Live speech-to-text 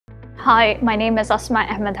Hi, my name is Asma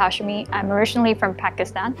Hashmi. I'm originally from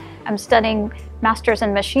Pakistan. I'm studying Masters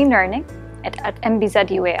in Machine Learning at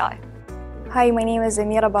MBZUAI. Hi, my name is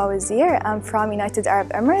Ameera Bawazir. I'm from United Arab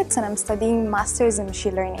Emirates and I'm studying Masters in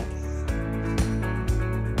Machine Learning.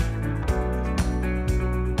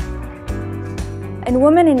 In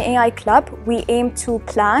Women in AI Club, we aim to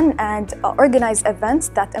plan and organize events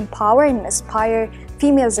that empower and inspire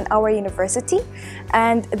females in our university.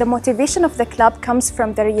 And the motivation of the club comes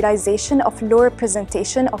from the realization of low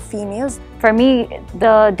representation of females. For me,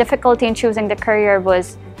 the difficulty in choosing the career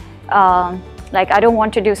was I don't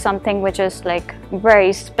want to do something which is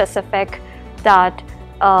very specific, that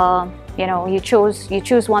you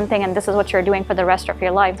choose one thing and this is what you're doing for the rest of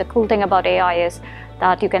your life. The cool thing about AI is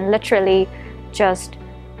that you can literally just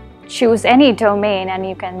choose any domain and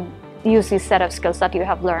you can use these set of skills that you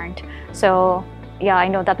have learned. So yeah, I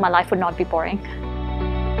know that my life would not be boring.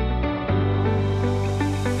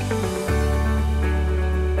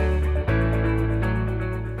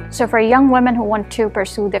 So for young women who want to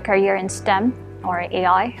pursue the career in STEM or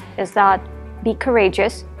AI, is that be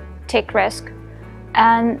courageous, take risk,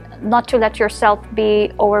 and not to let yourself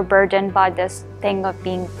be overburdened by this thing of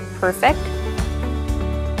being perfect.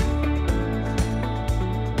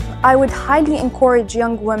 I would highly encourage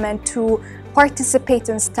young women to participate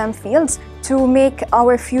in STEM fields to make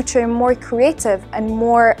our future more creative and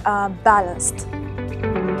more balanced.